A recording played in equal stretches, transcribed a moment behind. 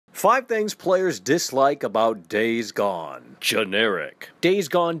5 things players dislike about Days Gone. Generic. Days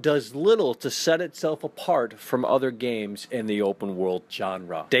Gone does little to set itself apart from other games in the open world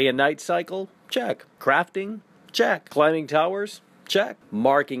genre. Day and night cycle? Check. Crafting? Check. Climbing towers? Check.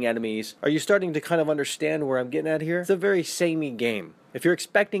 Marking enemies. Are you starting to kind of understand where I'm getting at here? It's a very samey game. If you're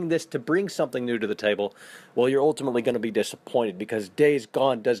expecting this to bring something new to the table, well, you're ultimately going to be disappointed because Days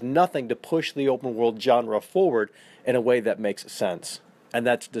Gone does nothing to push the open world genre forward in a way that makes sense. And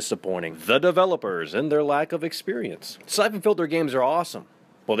that's disappointing. The developers and their lack of experience. Siphon Filter games are awesome.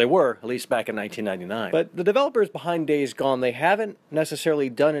 Well, they were, at least back in 1999. But the developers behind Days Gone, they haven't necessarily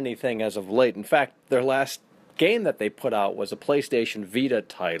done anything as of late. In fact, their last game that they put out was a PlayStation Vita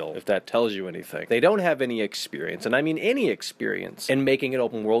title, if that tells you anything. They don't have any experience, and I mean any experience, in making an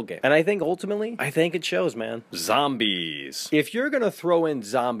open world game. And I think ultimately, it shows, man. Zombies. If you're gonna throw in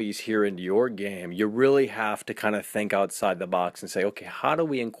zombies here into your game, you really have to kind of think outside the box and say, okay, how do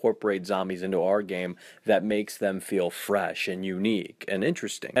we incorporate zombies into our game that makes them feel fresh and unique and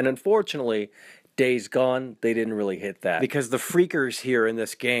interesting? And unfortunately, Days Gone, they didn't really hit that. Because the freakers here in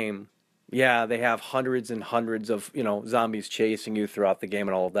this game, yeah, they have hundreds and hundreds of, zombies chasing you throughout the game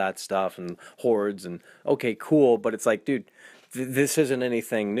and all of that stuff and hordes and, okay, cool, but it's like, dude, this isn't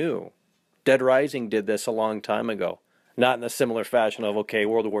anything new. Dead Rising did this a long time ago. Not in a similar fashion of, okay,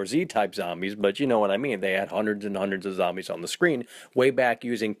 World War Z type zombies, but you know what I mean. They had hundreds and hundreds of zombies on the screen way back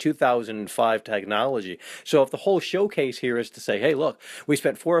using 2005 technology. So if the whole showcase here is to say, hey, look, we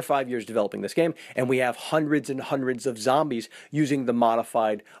spent 4 or 5 years developing this game, and we have hundreds and hundreds of zombies using the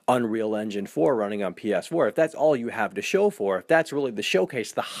modified Unreal Engine 4 running on PS4, if that's all you have to show for, if that's really the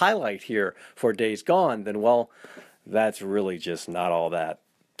showcase, the highlight here for Days Gone, then, well, that's really just not all that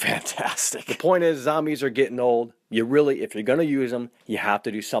fantastic. The point is, zombies are getting old. You really, if you're going to use them, you have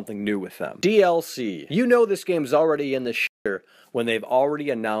to do something new with them. DLC. You know this game's already in the shitter when they've already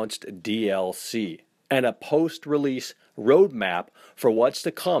announced DLC and a post-release roadmap for what's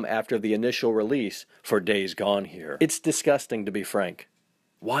to come after the initial release for Days Gone here. It's disgusting, to be frank.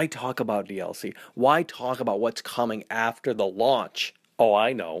 Why talk about DLC? Why talk about what's coming after the launch? Oh,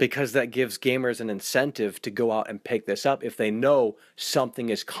 I know. Because that gives gamers an incentive to go out and pick this up if they know something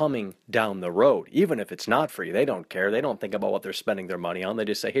is coming down the road. Even if it's not free, they don't care. They don't think about what they're spending their money on. They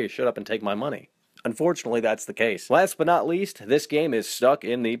just say, hey, shut up and take my money. Unfortunately, that's the case. Last but not least, this game is stuck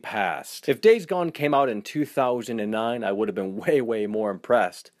in the past. If Days Gone came out in 2009, I would have been way, way more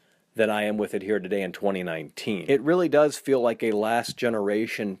impressed than I am with it here today in 2019. It really does feel like a last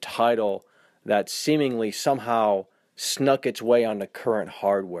generation title that seemingly somehow snuck its way onto current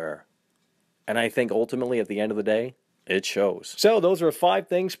hardware. And I think ultimately, at the end of the day, it shows. So those are 5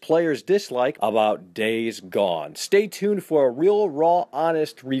 things players dislike about Days Gone. Stay tuned for a real, raw,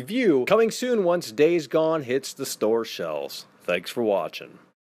 honest review coming soon once Days Gone hits the store shelves. Thanks for watching.